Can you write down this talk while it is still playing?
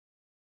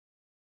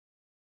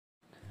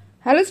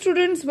Hello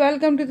students,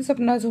 welcome to the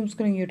Sapna's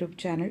Homeschooling YouTube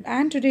channel,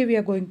 and today we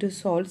are going to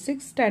solve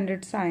 6th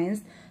standard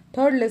science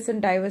 3rd lesson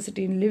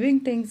diversity in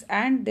living things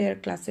and their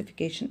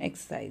classification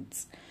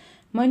exercise.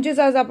 म्हणजेच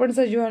आज आपण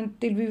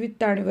सजीवांतील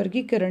विविधता आणि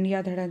वर्गीकरण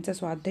या धड्यांचा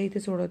स्वाध्याय इथे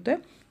सोडवतोय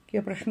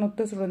किंवा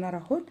प्रश्नोत्तर सोडवणार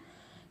आहोत.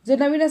 जर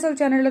नवीन असाल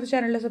चॅनलला तर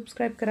चॅनलला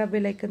सबस्क्राइब करा,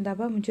 बेल आयकॉन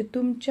दाबा म्हणजे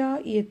तुमच्या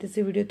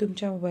इयत्तेचे व्हिडिओ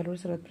तुमच्या मोबाईलवर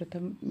सर्वात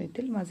प्रथम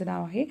मिळतील. माझं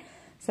नाव आहे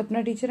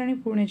सपना टीचर आणि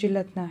पुणे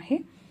जिल्ह्यातनं आहे.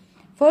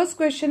 फर्स्ट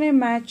क्वेश्चन आहे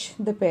मॅच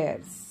द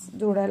पेअर्स.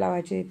 जोड्या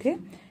लावायचे इथे.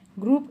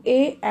 Group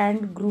A and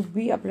group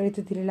B आपल्याला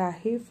इथे दिलेला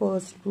आहे.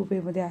 फर्स्ट ग्रुप ए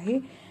मध्ये आहे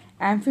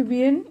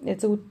ॲम्फिबियन,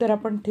 याचं उत्तर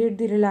आपण थेट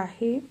दिलेलं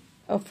आहे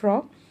a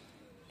frog.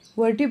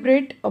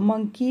 Vertebrate a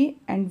monkey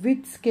and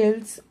with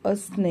scales a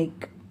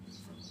snake.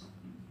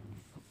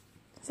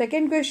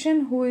 Second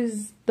question, who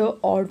is the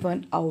odd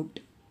one out.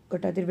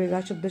 गटातील वेगळा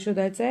शब्द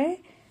शोधायचा आहे.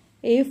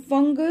 ए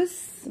fungus,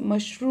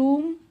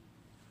 mushroom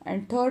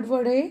and third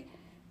word आहे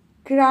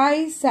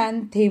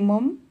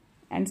क्रायसॅन्थेमम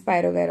अँड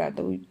स्पायरोगैरा.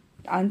 तो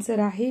आन्सर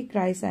आहे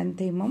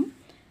क्रायसॅन्थेमम.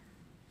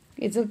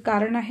 याचं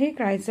कारण आहे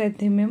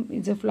chrysanthemum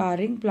is a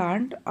flowering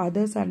plant,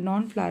 others are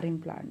non flowering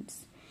plants.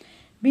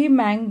 B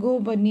mango,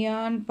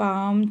 बनियान,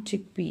 पाम,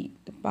 चिकपी.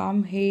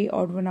 पाम हे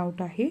ऑड वन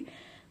आउट आहे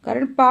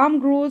कारण palm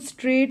grows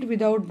straight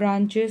without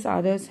branches,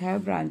 others have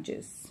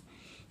branches.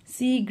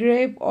 C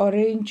grep,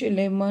 orange,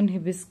 lemon,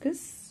 hibiscus.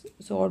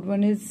 So odd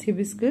one is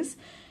hibiscus.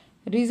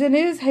 Reason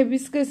is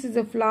hibiscus is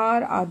a flower,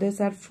 others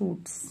are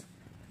fruits.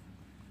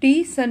 T,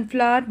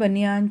 sunflower,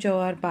 banyan,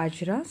 jawar,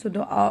 bajra. So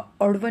the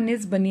odd one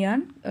is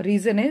banyan.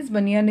 Reason is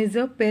banyan is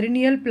a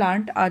perennial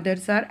plant,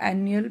 others are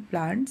annual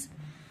plants.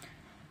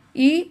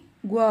 E,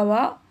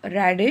 guava,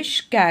 radish,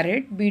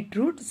 carrot,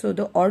 beetroot. So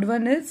the odd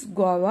one is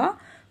guava.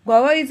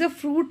 Guava is a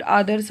fruit,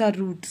 others are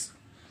roots.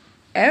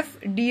 F,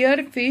 deer,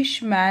 fish,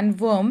 man,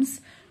 worms.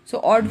 So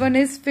odd one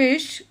is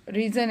fish.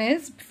 Reason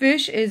is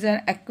fish is an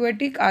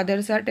aquatic,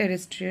 others are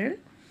terrestrial.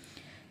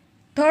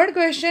 Third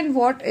question,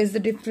 what is the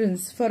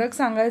difference? फरक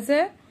सांगायचा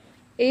आहे.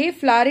 A,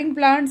 flowering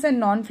plants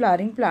and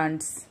non-flowering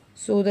plants.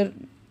 So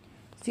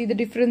see the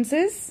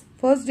differences.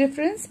 First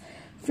difference,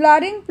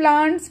 flowering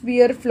plants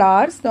bear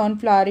flowers,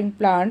 non-flowering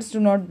plants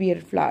do not bear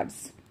flowers.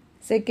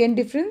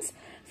 Second difference,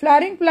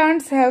 flowering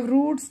plants have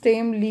roots,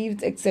 stem,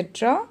 leaves,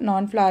 etc.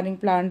 Non-flowering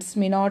plants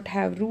may not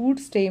have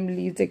roots, stem,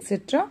 leaves,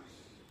 etc.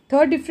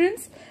 Third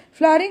difference,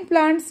 flowering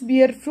plants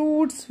bear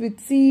fruits with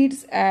seeds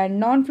and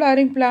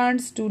non-flowering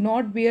plants do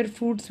not bear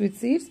fruits with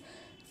seeds.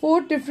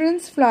 Fourth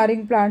difference,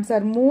 flowering plants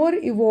are more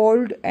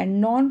evolved and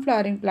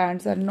non-flowering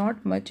plants are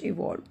not much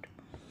evolved.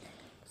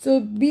 So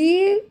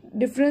B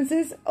difference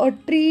is a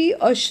tree,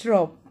 a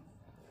shrub.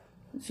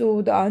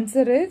 So the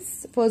answer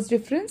is first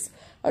difference,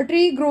 a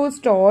tree grows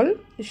tall,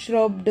 a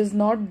shrub does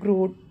not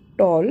grow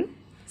tall.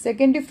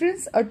 Second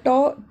difference, a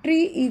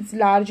tree is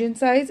large in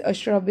size, a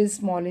shrub is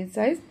small in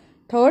size.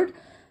 Third,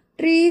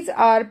 trees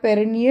are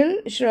perennial,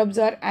 shrubs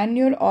are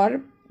annual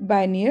or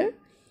biennial.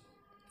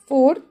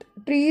 Fourth,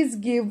 trees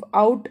give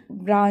out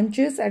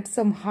branches at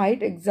some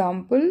height,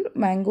 example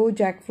mango,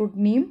 jackfruit,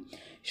 neem.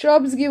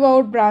 Shrubs give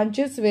out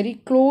branches very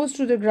close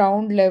to the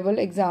ground level,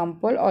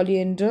 example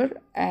oleander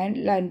and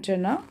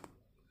lantana.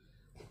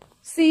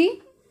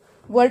 C,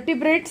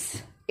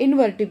 vertebrates,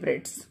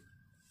 invertebrates.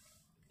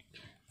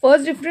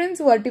 First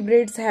difference,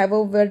 vertebrates have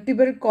a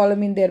vertebral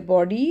column in their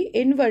body.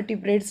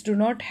 Invertebrates do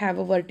not have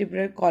a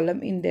vertebral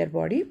column in their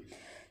body.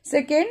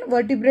 Second,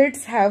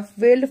 vertebrates have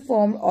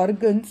well-formed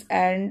organs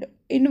and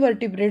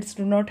invertebrates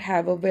do not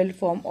have a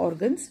well-formed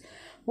organs.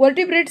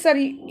 Vertebrates are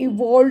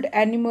evolved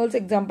animals,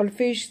 example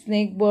fish,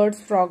 snake, birds,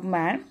 frog,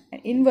 man.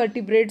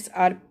 Invertebrates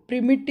are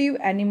primitive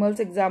animals,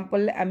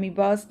 example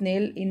amoeba,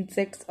 snail,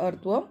 insects,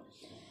 earthworm.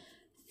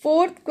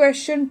 Fourth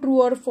question,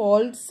 true or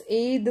false?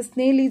 A, the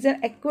snail is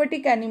an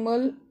aquatic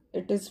animal.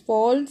 It is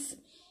false.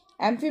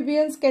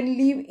 Amphibians can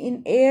live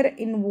in air,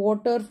 in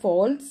water.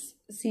 False.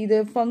 See,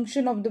 the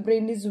function of the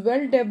brain is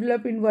well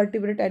developed in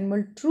vertebrate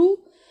animal. True.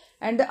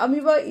 And the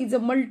amoeba is a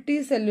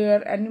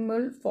multicellular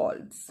animal.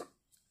 False.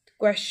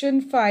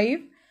 Question 5.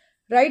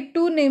 Write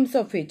two names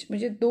of each.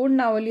 म्हणजे दोन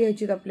नावं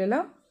लिहायची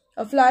आपल्याला.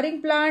 A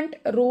flowering plant,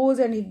 rose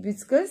and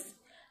hibiscus.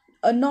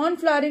 A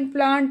non-flowering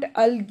plant,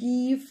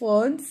 algae,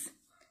 ferns.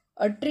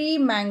 A tree,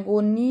 mango,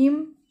 neem.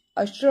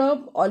 A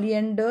shrub,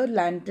 oleander,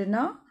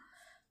 lantana.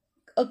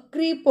 A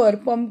creeper,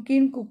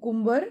 pumpkin,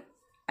 cucumber.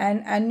 An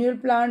annual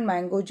plant,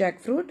 mango,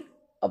 jackfruit.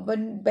 A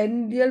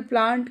biennial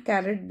plant,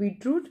 carrot,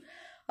 beetroot.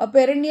 A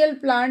perennial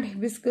plant,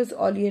 hibiscus,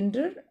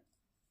 oleander.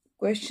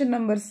 Question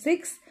number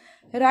 6.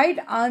 Write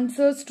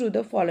answers to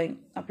the following.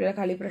 आपल्याला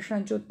खाली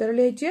प्रश्नांची उत्तरे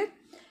लिहायची आहेत.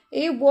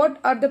 A, what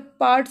are the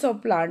parts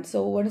of plants?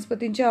 So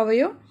वनस्पतींचे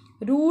अवयव.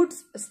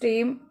 Roots,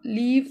 stem,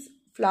 leaves,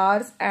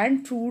 flowers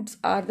and fruits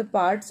are the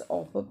parts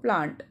of a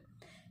plant.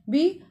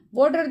 B,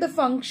 what are the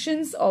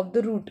functions of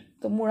the root?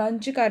 तो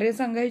मुळांची कार्य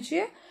सांगायची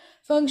आहे.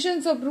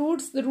 Functions of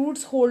roots, the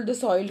roots hold the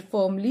soil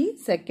firmly.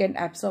 Second,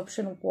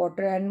 absorption of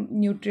water and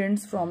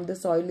nutrients from the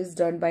soil is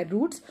done by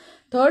roots.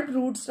 Third,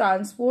 roots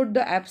transport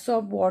the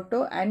absorbed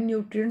water and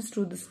nutrients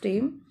to the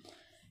stem.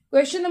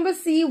 Question number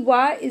C,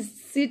 Y is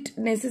it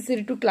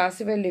necessary to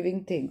classify living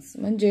things,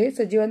 म्हणजे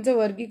सजीवांचं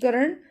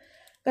वर्गीकरण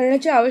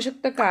करण्याची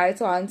आवश्यकता काय.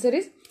 So answer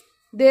is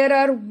there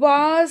are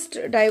vast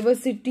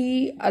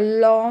diversity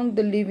along the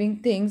living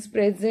things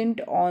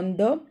present on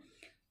the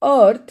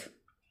earth.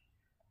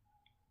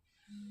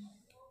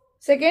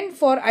 Second,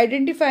 for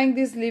identifying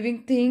these living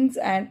things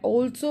and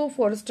also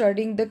for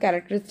studying the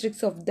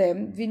characteristics of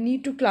them, we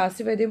need to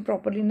classify them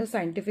properly in a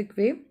scientific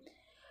way.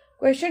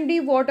 Question D,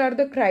 what are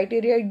the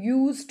criteria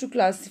used to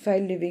classify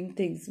living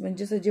things?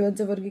 म्हणजे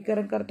सजीवांचं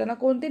वर्गीकरण करताना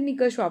कोणते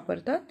निकष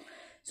वापरतात.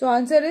 So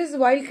answer is,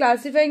 while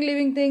classifying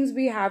living things,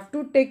 we have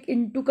to take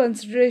into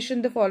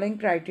consideration the following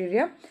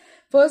criteria.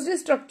 First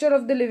is structure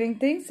of the living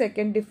things.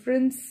 Second,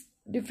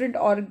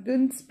 different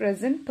organs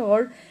present.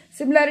 Third,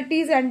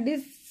 similarities and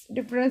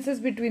differences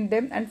between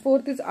them, and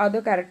fourth is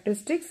other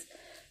characteristics.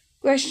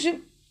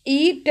 Question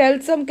E, tell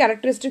some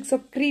characteristics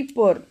of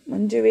creeper.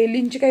 म्हणजे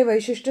वेलींची काही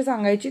वैशिष्ट्य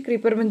सांगायची.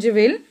 creeper म्हणजे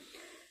well.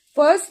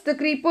 First, the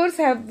creepers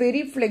have very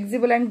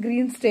flexible and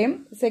green stem.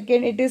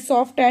 Second, it is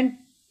soft and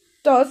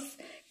thus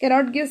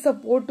cannot give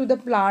support to the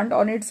plant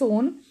on its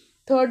own.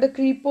 Third, the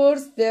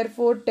creepers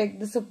therefore take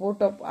the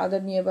support of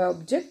other nearby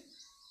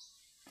objects.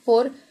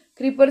 Fourth,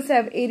 creepers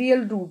have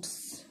aerial roots.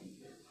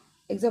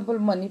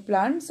 Example, money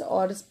plants,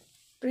 or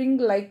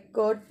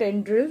spring-like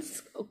tendrils,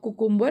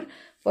 cucumber,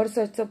 for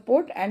such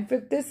support. And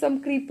fifth is,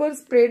 some creepers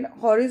spread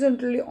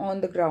horizontally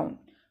on the ground.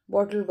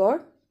 Bottle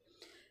gourd.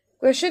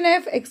 Question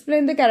F,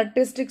 explain the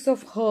characteristics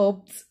of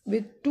herbs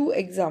with 2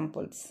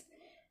 examples.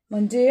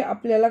 म्हणजे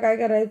आपल्याला काय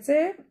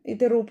करायचंय,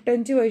 इथे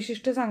रोपट्यांची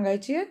वैशिष्ट्य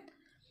सांगायची आहेत.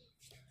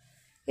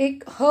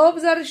 एक,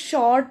 herbs are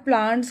short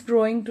plants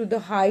growing to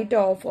the height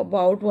of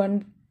about 1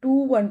 to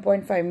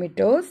 1.5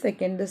 meters.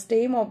 Second, the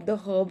stem of the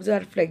herbs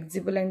are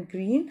flexible and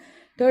green.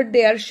 Third,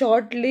 they are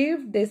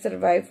short-lived. They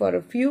survive for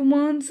a few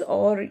months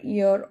or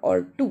year or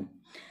 2.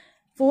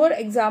 4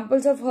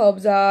 examples of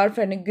herbs are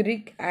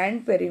fenugreek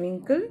and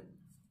periwinkle.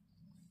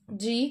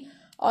 G,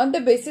 on the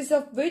basis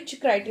of which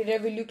criteria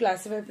will you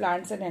classify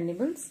plants and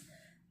animals?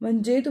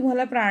 म्हणजे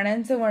तुम्हाला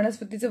प्राण्यांचं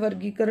वनस्पतीचं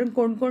वर्गीकरण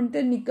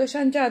कोणकोणत्या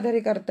निकषांच्या आधारे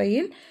करता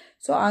येईल.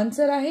 So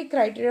answer आहे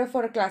criteria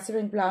for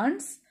classifying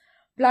plants.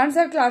 Plants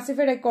are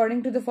classified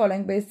according to the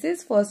following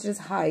basis. First is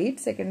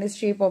height. Second is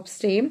shape of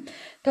stem.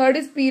 Third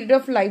is period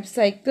of life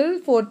cycle.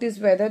 Fourth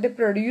is whether they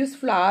produce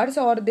flowers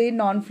or they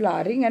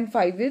non-flowering. And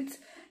 5 is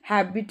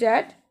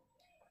habitat.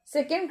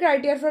 Second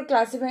criteria for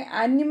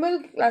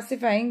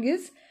classifying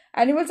is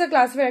animals are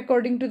classified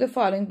according to the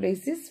following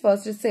basis.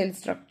 First is cell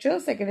structure.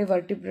 Second is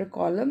vertebral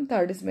column.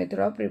 Third is method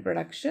of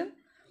reproduction.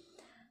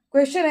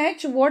 Question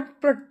H, what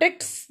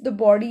protects the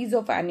bodies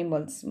of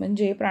animals?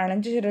 म्हणजे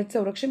प्राण्यांच्या शरीराचे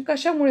संरक्षण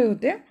कशामुळे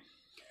होते.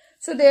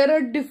 So there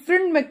are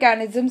different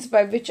mechanisms by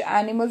which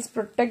animals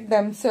protect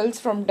themselves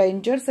from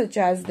danger, such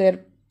as their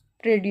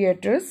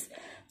predators.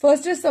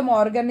 First is, some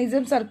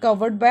organisms are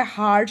covered by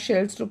hard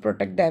shells to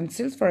protect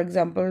themselves. For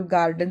example,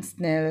 garden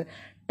snail,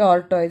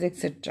 tortoise,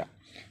 etc.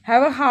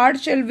 have a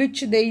hard shell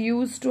which they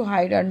use to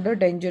hide under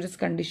dangerous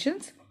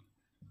conditions.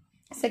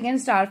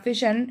 Second,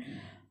 starfish and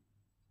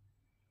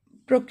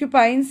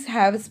porcupines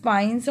have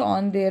spines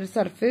on their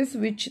surface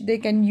which they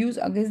can use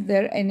against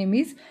their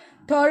enemies.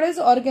 Third is,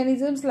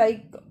 organisms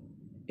like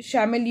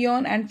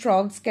chameleon and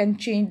frogs can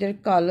change their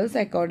colors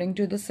according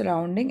to the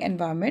surrounding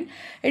environment.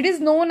 It is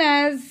known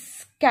as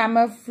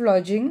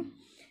camouflaging.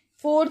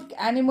 Fourth,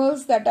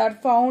 animals that are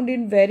found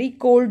in very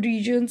cold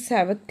regions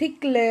have a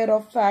thick layer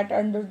of fat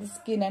under the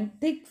skin and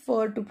thick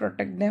fur to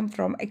protect them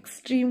from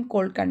extreme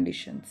cold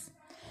conditions.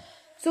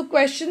 So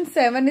question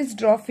 7 is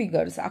draw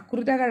figures.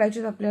 आकृत्या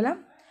काढायच्या आपल्याला.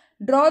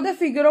 Draw the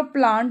figure of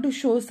plant to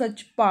show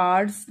such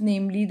parts,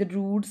 namely the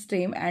root,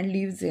 stem and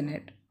leaves in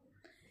it.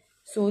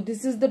 So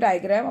this is the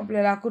diagram.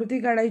 आपल्याला आकृती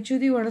काढायची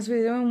होती,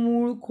 वनस्पतीचे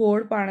मूळ,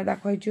 खोड, पाने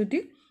दाखवायची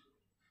होती.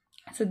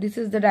 So this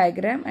is the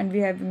diagram and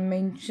we have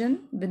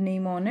mentioned the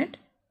name on it.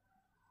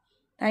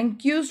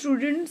 Thank you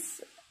students.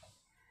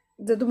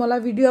 जर तुम्हाला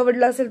व्हिडिओ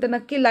आवडला असेल तर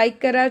नक्की लाईक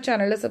करा,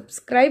 चॅनलला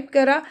सबस्क्राईब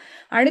करा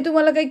आणि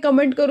तुम्हाला काही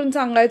कमेंट करून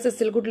सांगायचं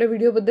असेल, कुठल्या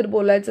व्हिडिओबद्दल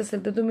बोलायचं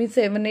असेल तर तुम्ही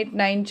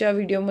 789च्या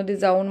व्हिडिओमध्ये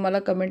जाऊन मला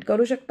कमेंट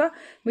करू शकता.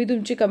 मी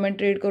तुमची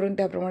कमेंट रीड करून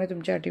त्याप्रमाणे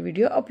तुमच्यासाठी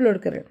व्हिडिओ अपलोड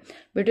करेन.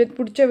 भेटूयात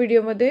पुढच्या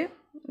व्हिडिओमध्ये.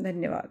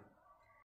 धन्यवाद.